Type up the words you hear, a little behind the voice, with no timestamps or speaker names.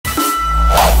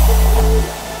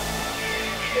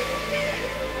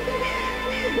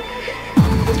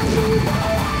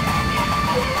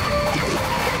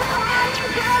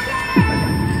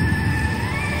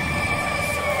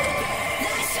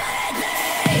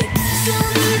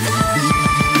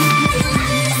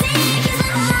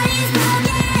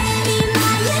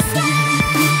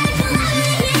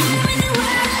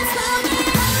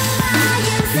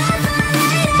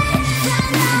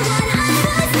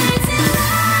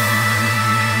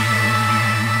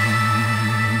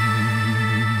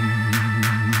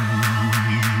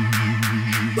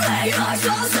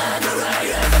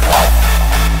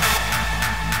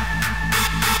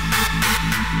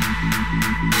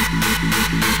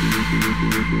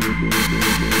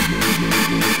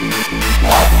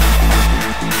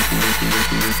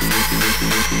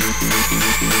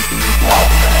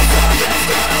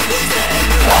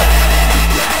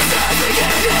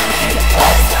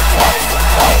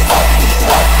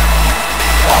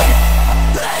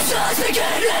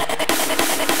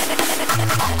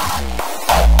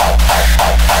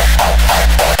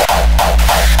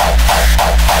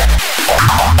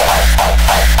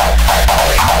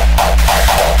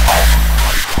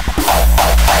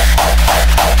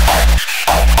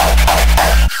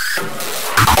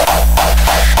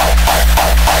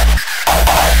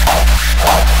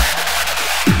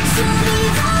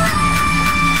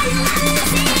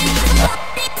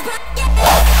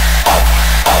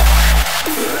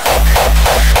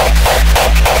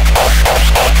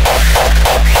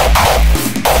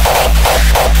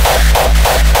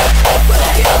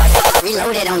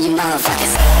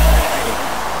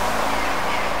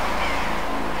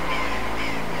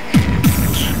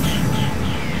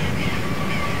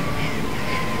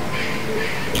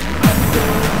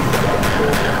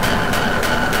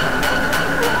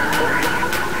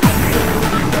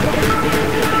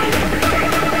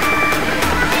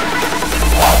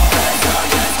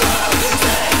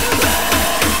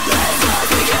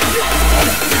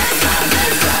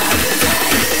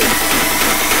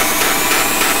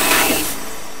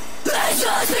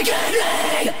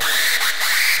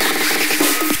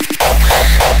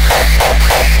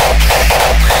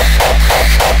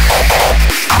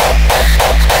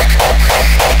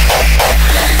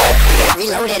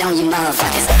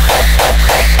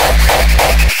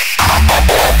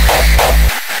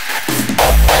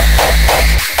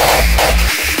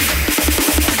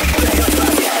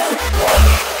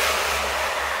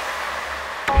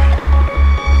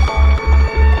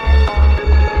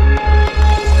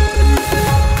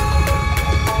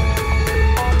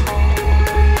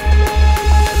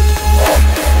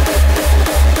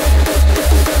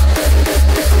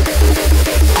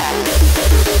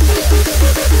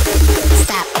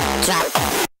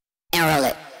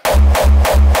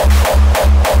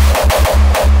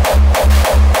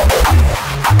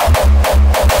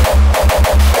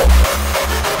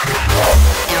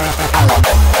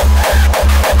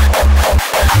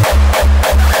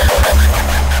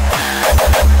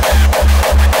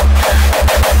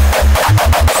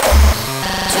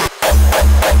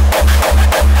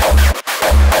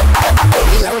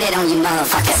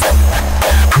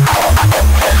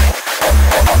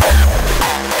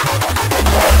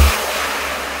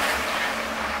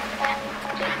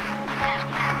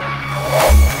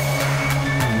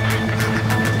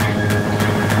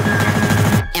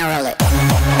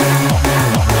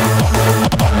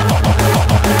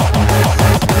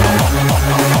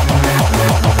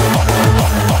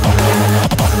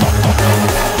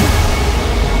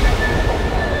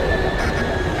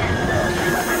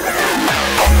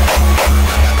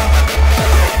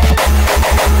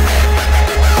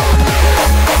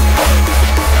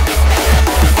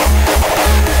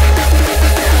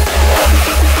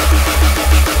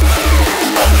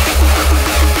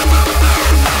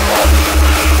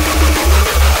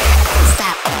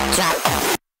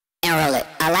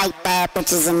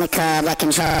bitches in the club that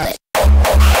control it.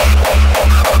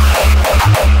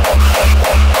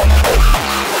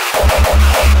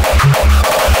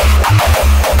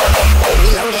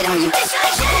 Reloaded on you.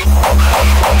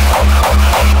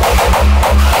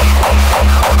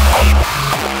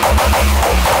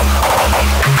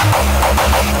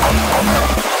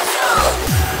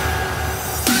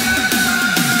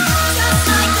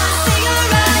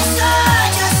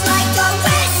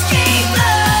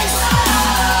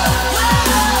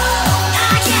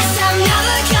 I guess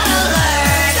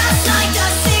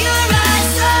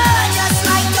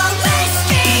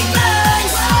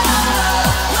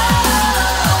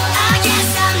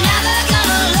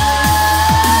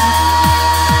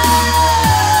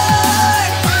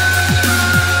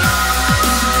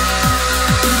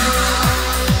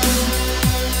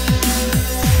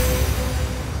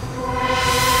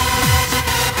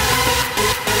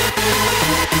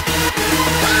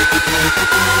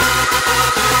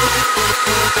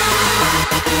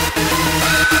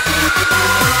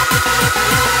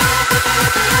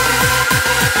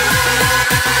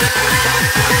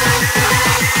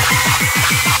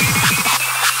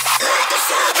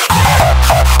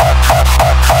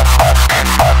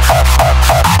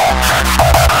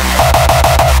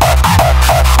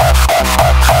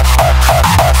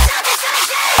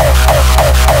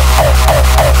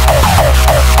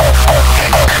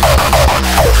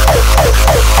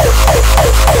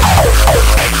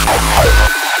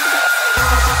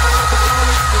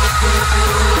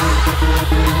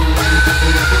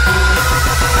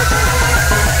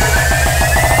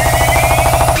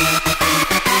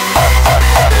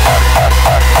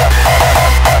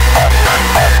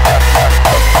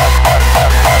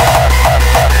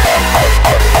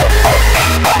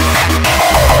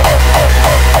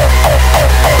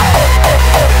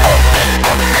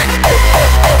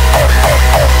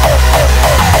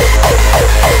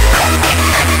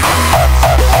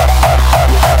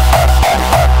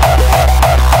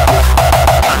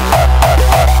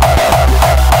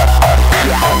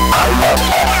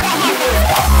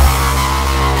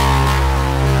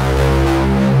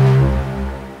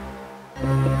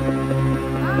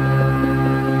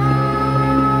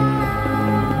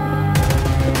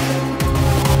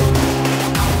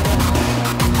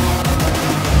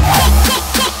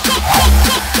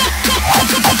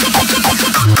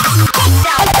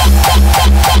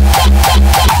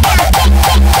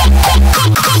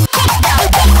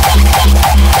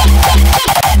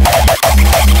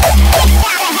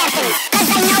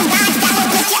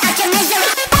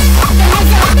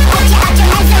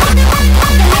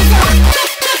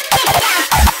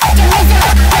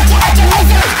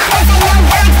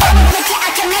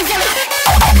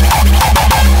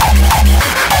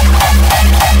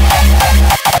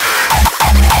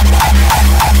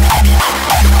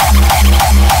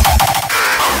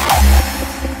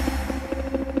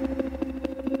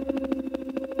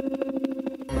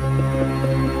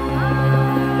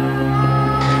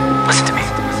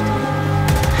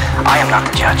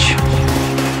judge.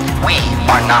 We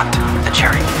are not the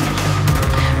jury.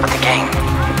 But the game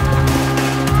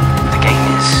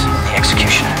is the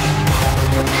executioner.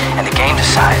 And the game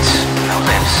decides who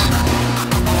lives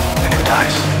and who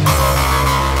dies.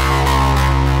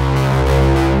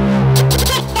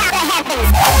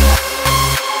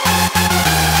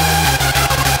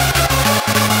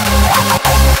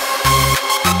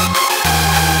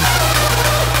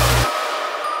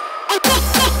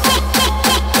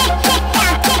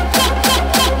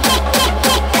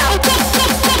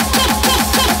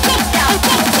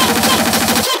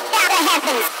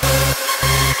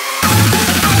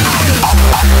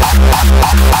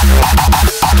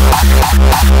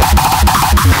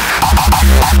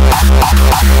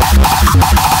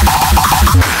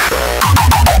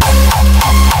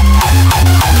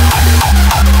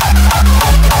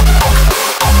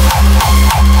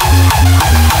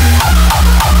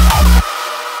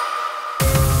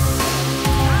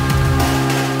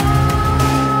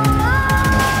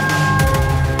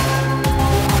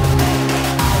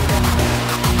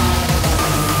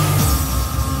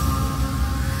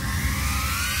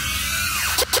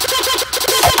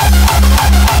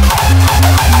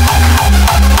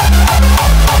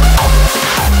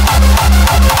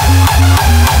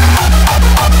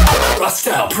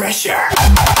 Pressure.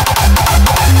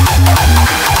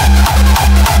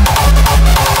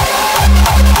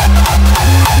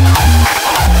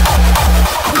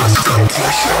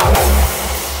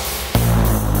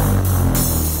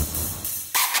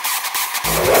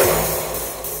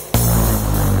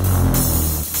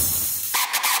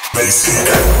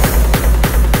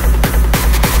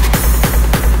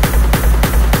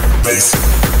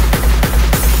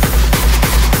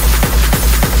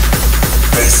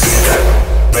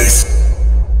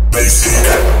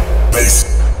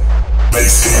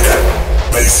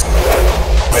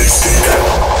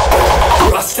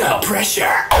 Hardstyle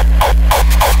pressure.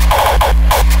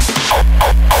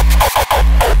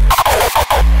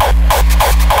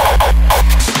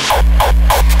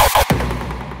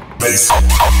 Bass.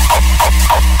 Bass. Pressure.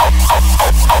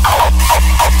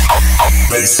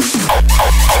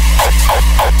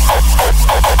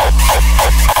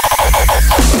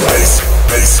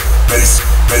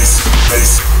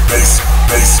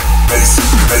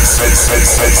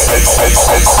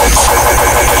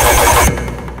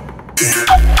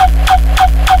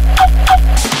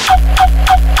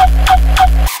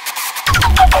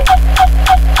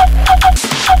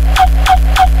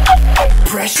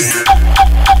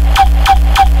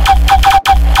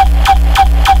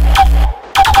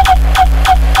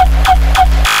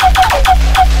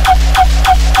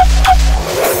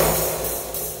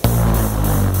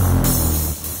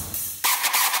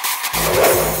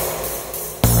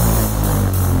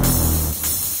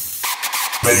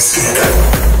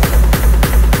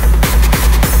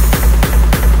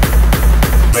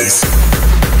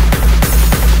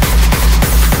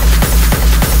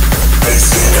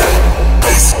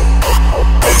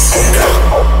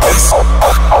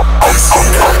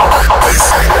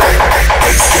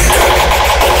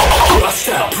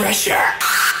 Hardstyle pressure.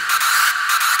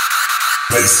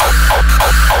 Bass.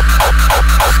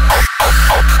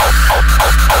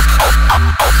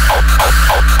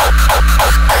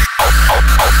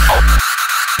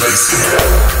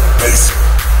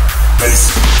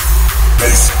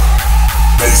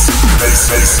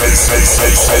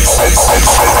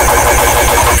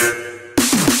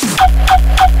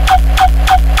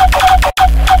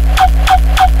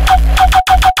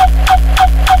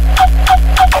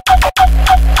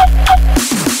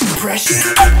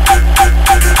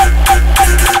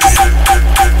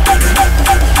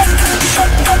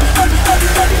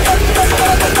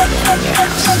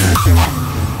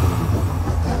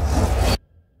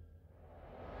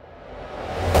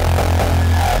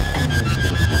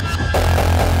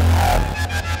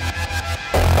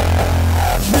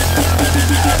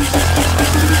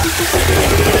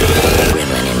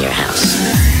 Gremlin in your house.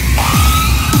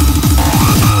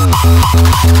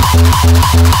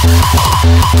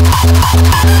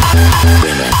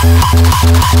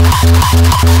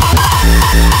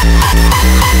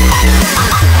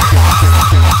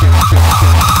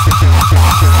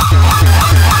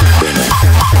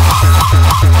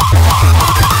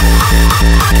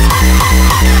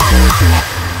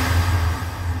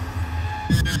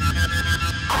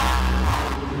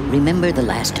 Remember the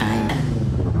last time?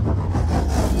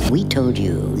 We told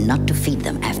you not to feed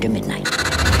them after midnight.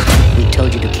 We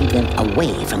told you to keep them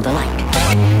away from the light.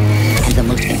 And the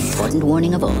most important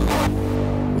warning of all,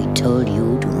 we told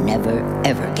you to never,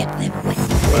 ever get them wet.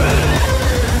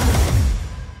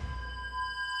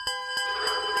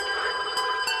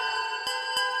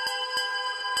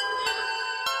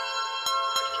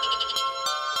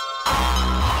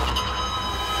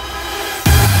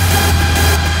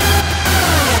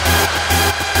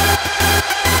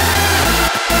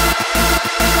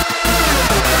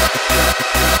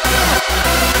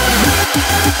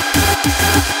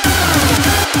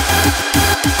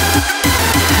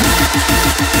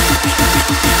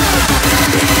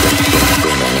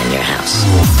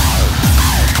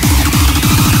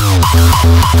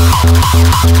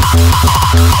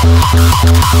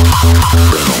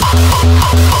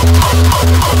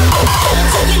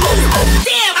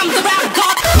 Damn, I'm the rap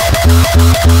god.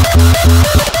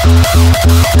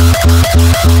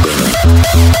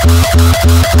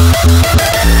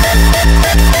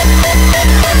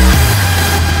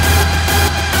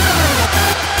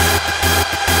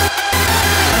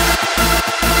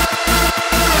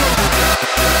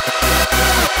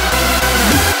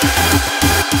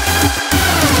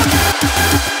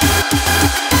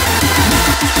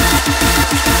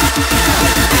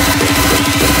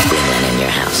 Gremlin in your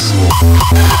house.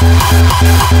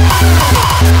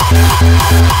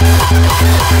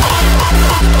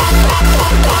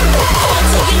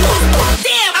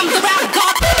 Damn, I'm the rap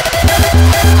god.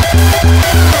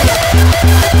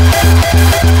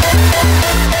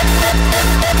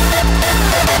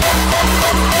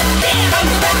 Damn, I'm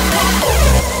the rap god.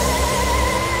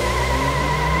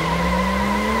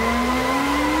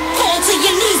 Fall to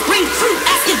your knees, bring fruit,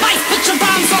 ask advice, put your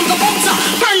rhymes on the altar,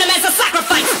 burn them as a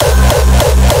sacrifice.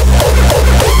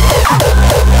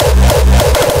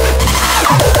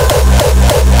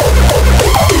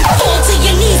 Fall to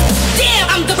your knees, damn,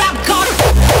 I'm the rap god.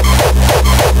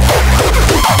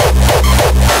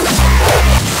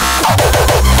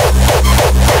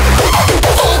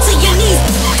 Fall to your knees,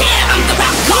 damn, I'm the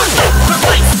rap god.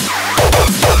 Sacrifice.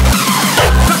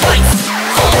 Sacrifice.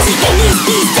 Fall to your knees,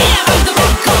 damn, I'm the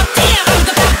rap god. Damn, I'm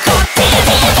the rap god. Damn,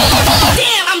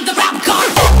 damn, I'm the rap god.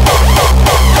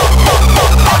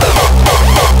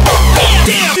 Damn,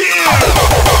 damn,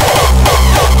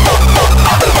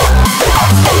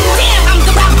 damn, I'm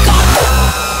the rap god.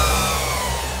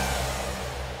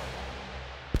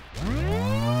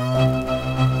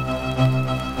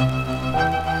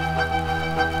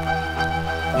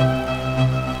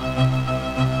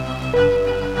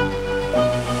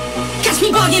 Catch me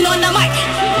bugging on the mic.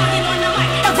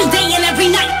 Every day and every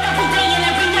night.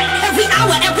 Every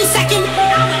hour, every second.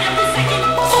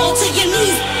 Fall to your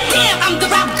knees. Damn, I'm the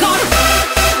rap god.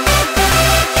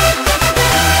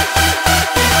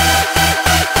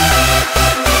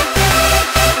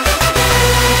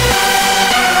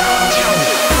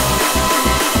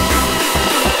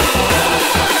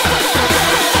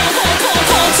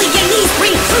 Fall to your knees,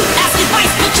 bring fruit, ask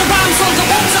advice, put your rhymes on the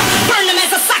altar, burn them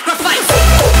as a sacrifice.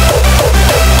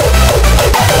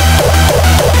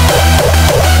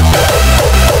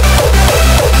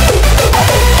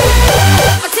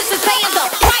 Participate in the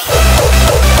fight.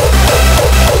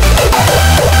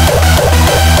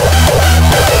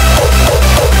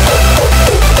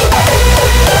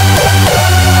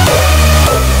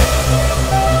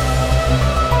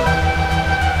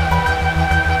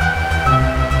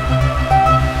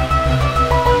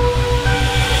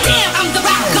 Damn, I'm the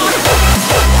rap god.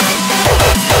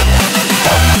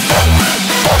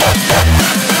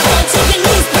 Fall to your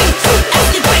knees, bring fruit,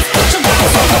 ask advice, put your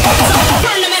rhymes on the altar,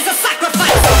 burn them as a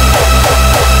sacrifice.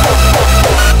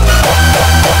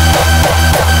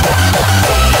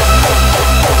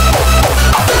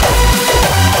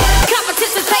 Come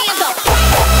participate in the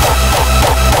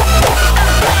fight.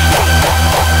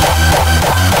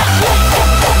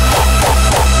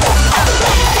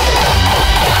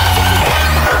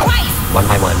 One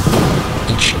by one,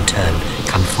 each in turn,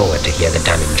 come forward to hear the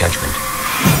damning judgment.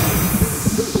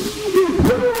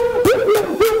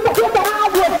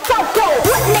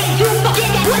 What made you forget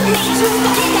that? What made you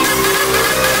forget that?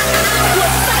 I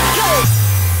was psycho.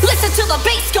 Listen to the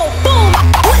bass go boom.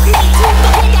 What made you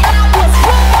forget that I was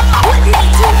wrong? What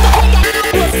made you forget that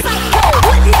I was psycho?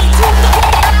 What made you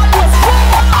forget that I was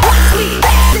wrong? Watch me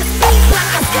bash this beat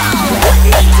like a skull. What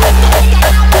made you forget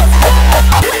that I was wrong?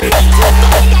 What made you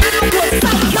forget that I was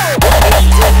psycho? What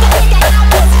made you forget that I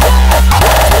was wrong?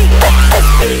 Watch me bash this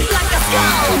beat like a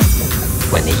skull.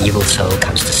 When the evil soul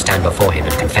comes to stand before him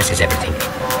and confesses everything,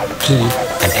 he,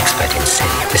 an expert in sin,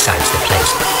 decides the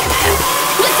place in hell.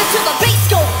 Listen to the bass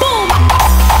go boom.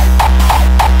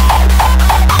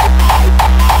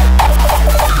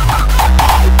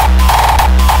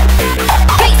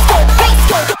 Bass go.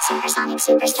 Supersonic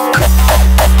superstar.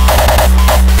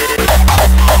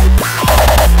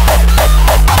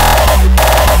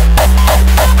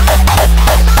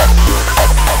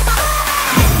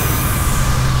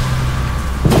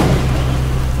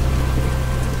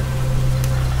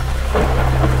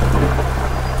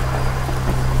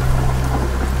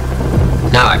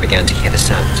 Now I began to hear the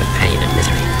sounds of pain and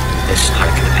misery. This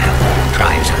hurricane of hell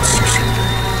drives unceasingly,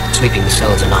 sweeping the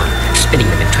souls along, spinning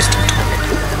them in twisting torment.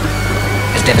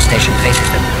 As devastation faces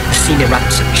them, the scene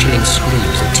erupts of chilling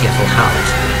screams and tearful howls.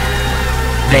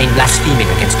 Vain blaspheming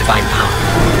against divine power,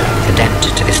 condemned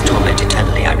to this torment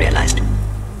eternally, I realized.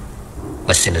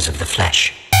 were sinners of the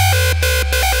flesh.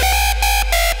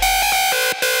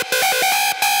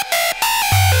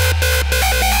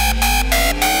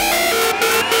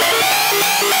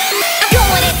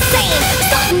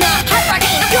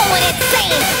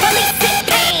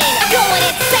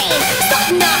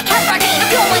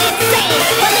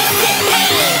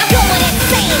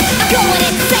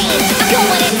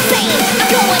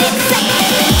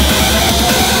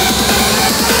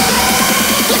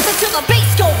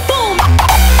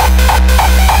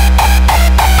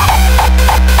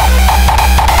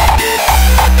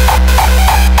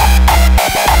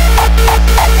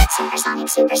 Supersonic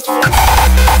superstar.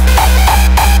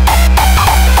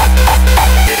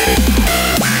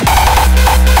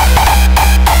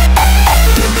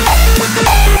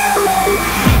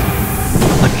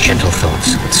 What gentle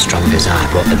thoughts and strong desire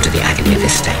brought them to the agony of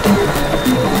this state?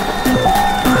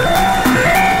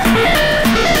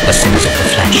 Were sinners of the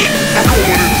flesh. I'm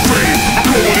going insane. I'm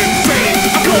going insane.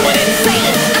 I'm going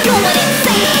insane. I'm going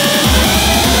insane.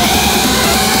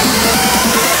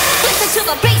 Listen to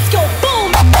the bass go boom.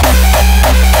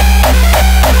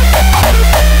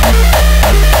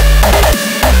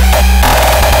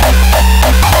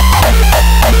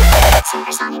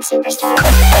 Supersonic superstar.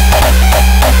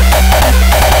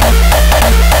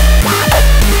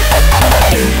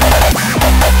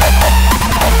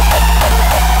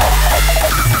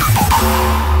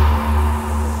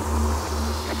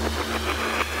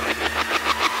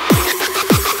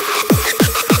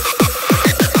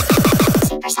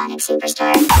 Supersonic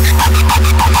superstar.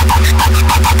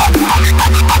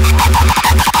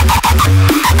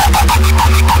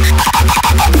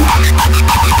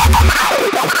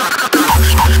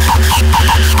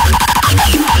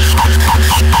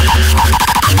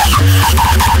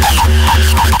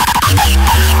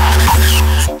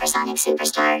 Supersonic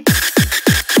superstar.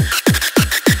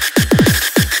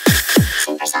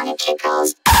 Supersonic kick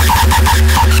calls.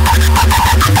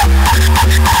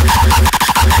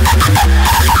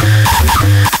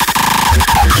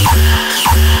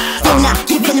 Still not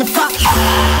giving a fuck.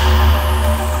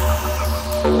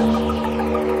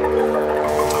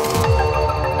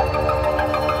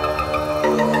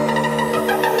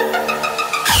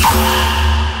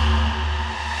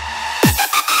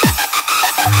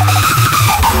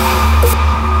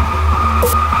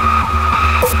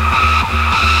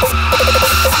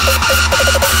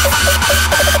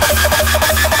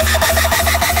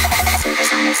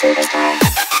 Supersonic superstar.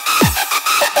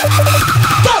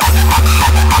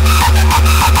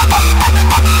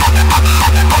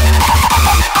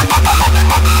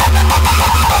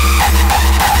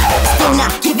 Still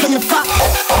not giving a fuck.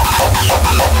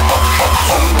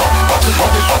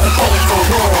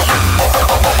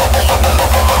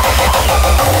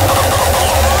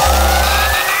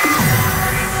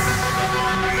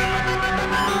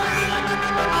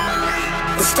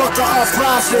 Let's start the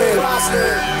uprising.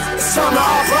 It's time to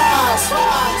uprise.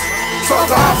 Start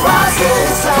the uprising.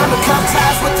 It's time to cut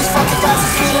ties with these fucking guys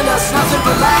that's feeding us nothing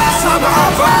but lies. It's time to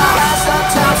uprise.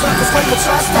 Uptown suckers when the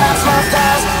trust dies, love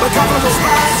dies, but government's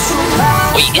lies, true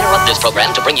lies. We interrupt this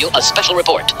program to bring you a special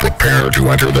report. Prepare to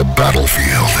enter the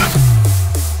battlefield.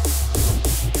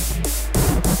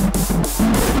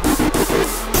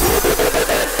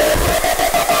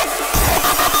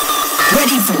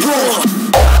 Ready for war.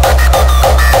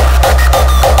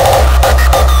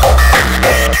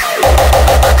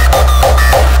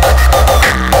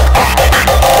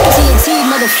 TNT,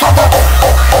 motherfucker.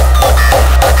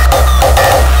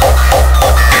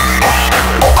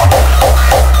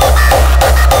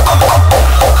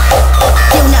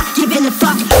 Still not giving a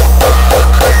fuck.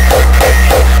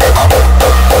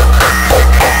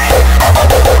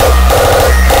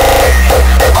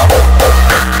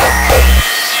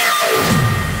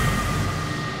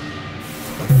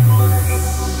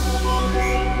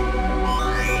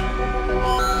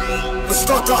 Let's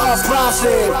start the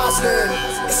uprising.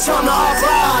 It's time to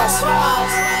uprise.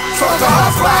 Start the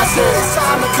uprising. It's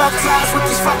time to cut ties with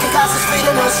these fucking guys that's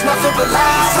feeding us nothing but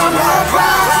lies. It's time to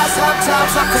uprise. Uptown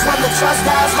suckers when the trust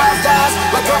dies, love dies,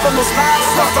 like government's lies.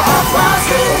 Start the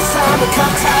uprising. It's time to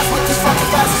cut ties with these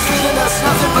fucking guys that's feeding us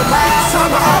nothing but lies. It's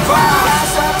time to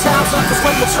uprise. Uptown suckers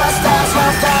when the trust dies,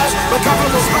 love dies, like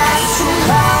government's lies. True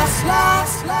lies,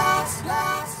 lies, lies,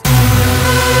 lies.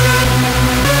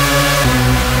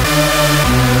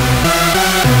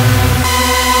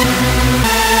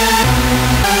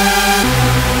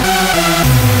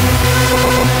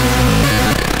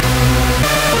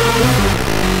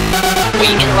 We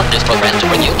interrupt this program to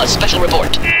bring you a special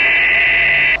report.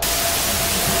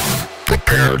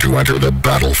 Prepare to enter the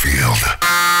battlefield.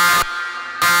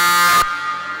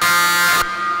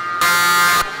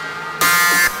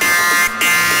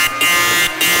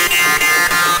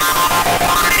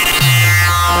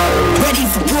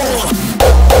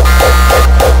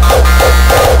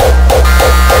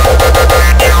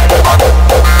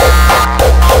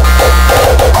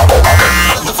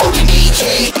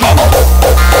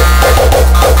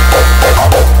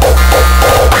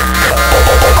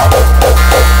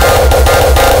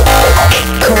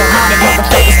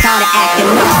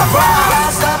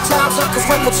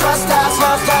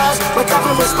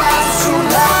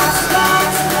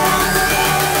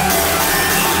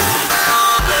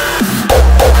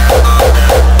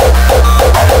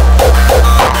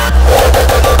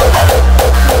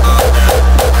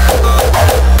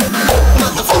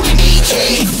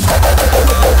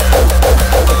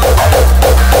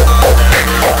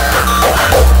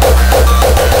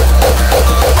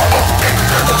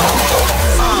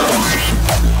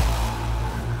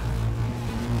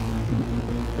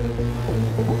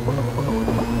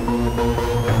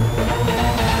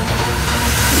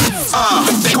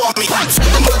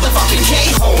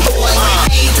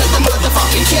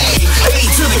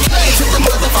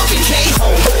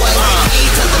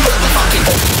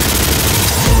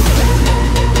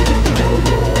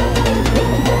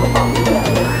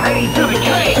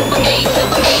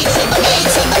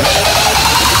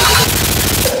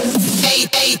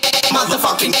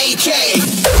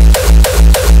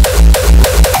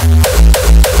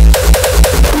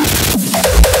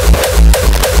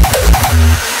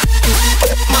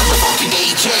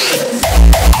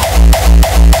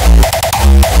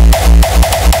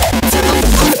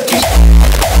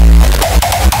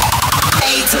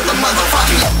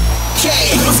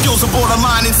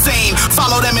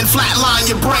 flatline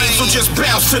your brain, so just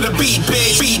bounce to the beat,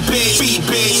 bitch. Beat, bitch, beat,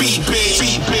 bitch, beat, bitch,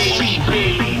 beat, bitch, beat,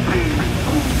 bitch.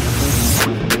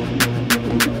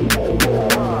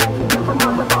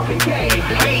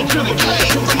 A to the K,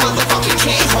 the motherfucking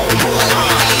king, homeboy. A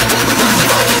to the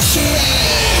motherfucking king.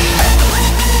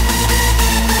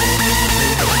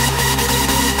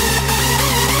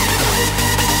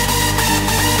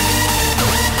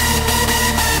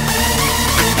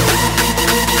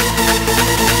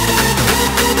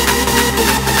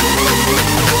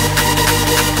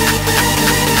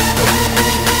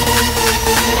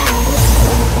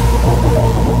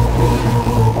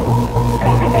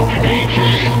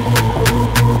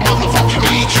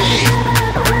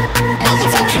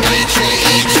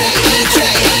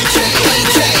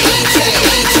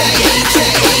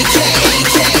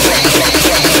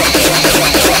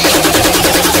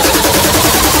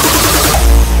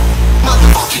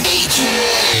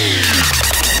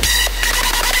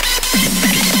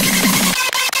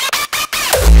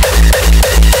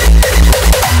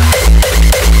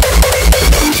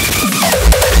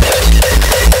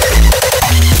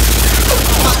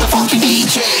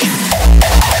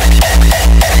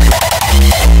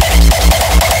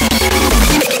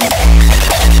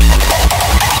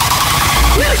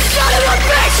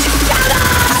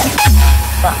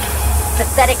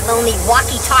 Lonely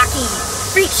walkie-talkie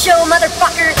freak show,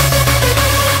 motherfucker.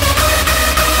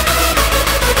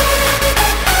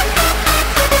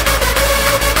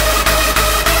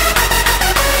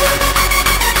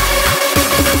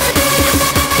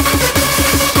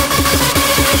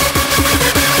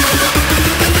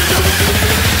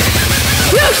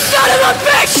 You son of a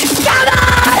bitch! Come on!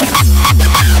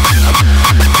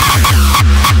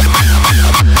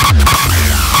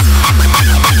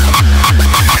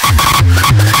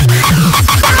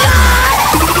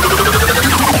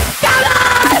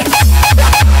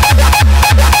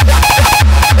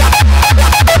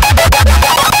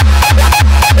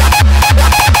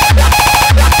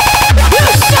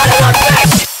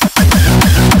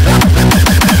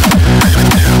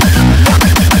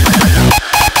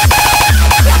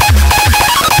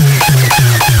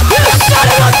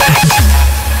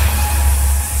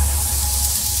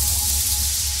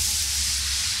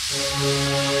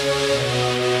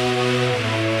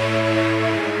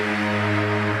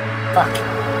 Fuck.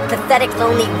 Pathetic,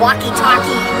 lonely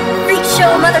walkie-talkie freak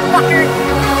show, motherfucker.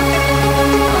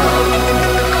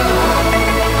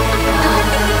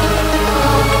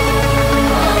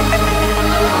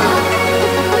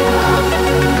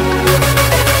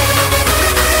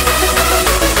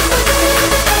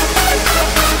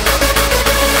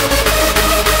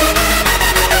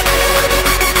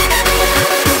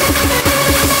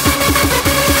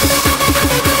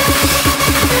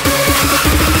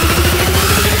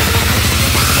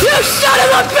 Son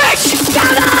of a bitch!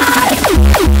 Come on!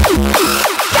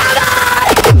 Come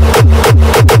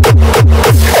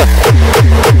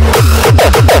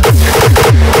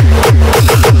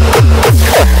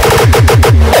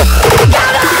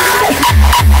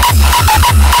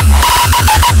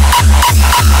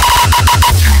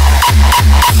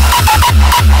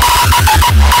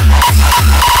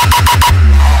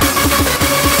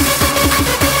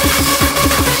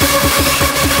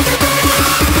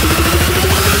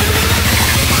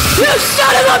You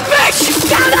son of a bitch!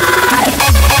 Come on!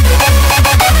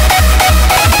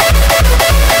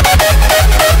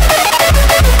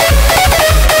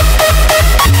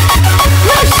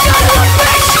 You son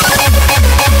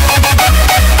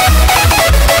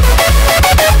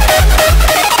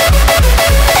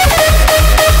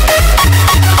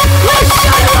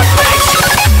of a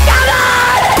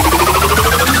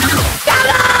bitch!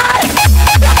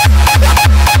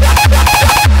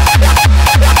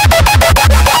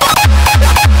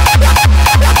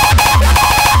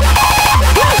 You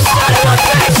son of a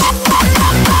bitch!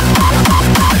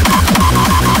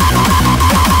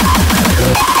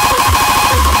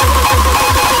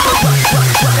 Come on!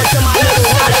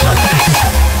 Come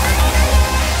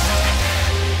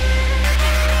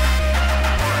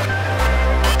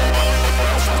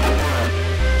on!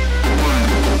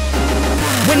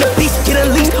 When the beast get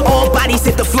unleashed, all bodies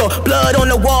hit the floor. Blood on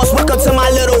the walls, welcome to my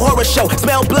little horror show.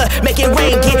 Smell blood, make it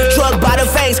rain, get drugged by the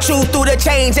veins. Chew through the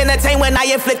chains, entertain when I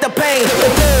inflict the pain.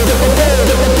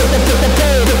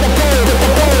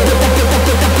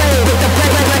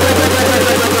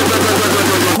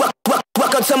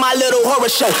 Welcome to my little horror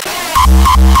show.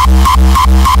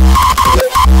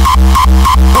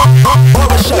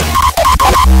 Horror show.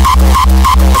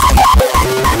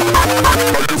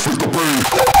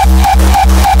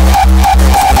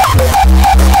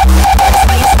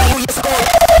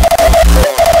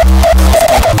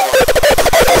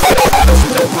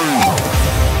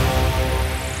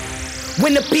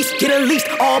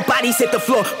 beats hit the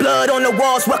floor, blood on the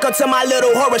walls. Welcome to my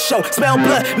little horror show. Smell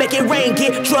blood, make it rain,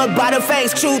 get drugged by the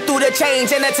fangs. Chew through the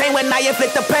chains, entertain when I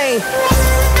inflict the pain.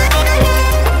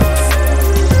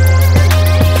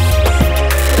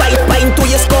 Biting through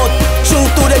your skull, chew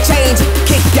through the chains,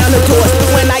 kick down the doors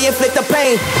when I inflict the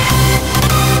pain.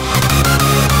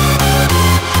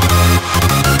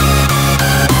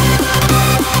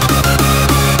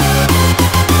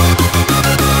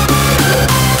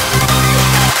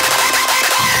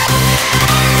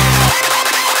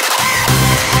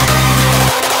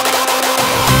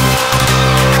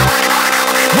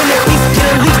 When the beats get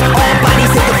unleashed, all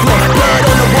bodies hit the floor, blood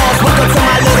on the walls. Welcome to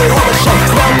my little horror show.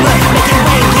 Smell blood, make it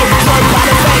rain, get drugged by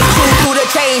the fangs. Chew through the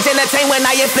chains, entertain when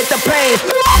I inflict the pain.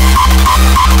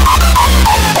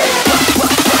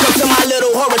 Welcome to my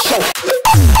little horror show.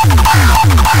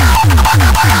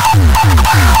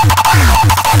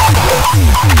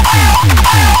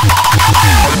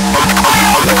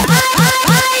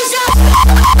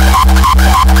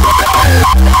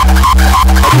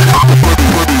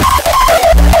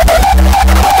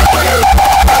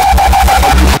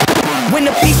 When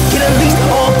the beats get unleashed,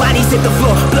 all bodies hit the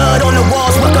floor, blood on the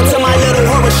walls. Welcome to my little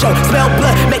horror show. Smell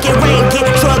blood, make it rain, get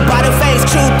drugged by the fangs.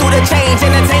 Chew through the chains,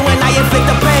 entertain when I inflict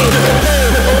the pain.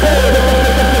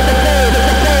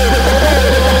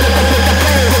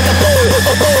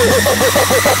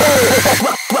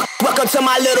 Welcome to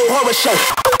my little horror show.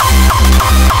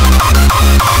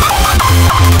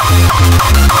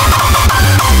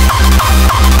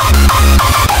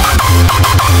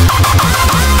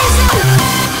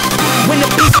 When the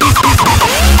beats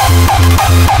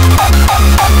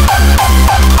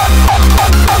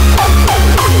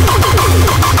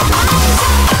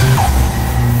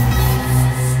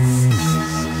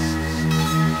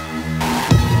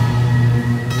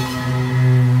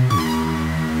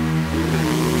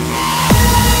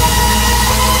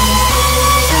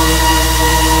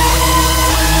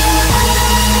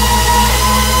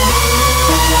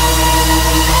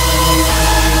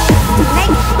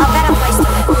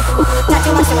not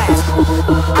too much to ask.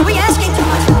 Are we asking too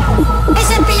much? Is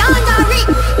it beyond our reach?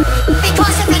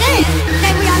 Because if it is,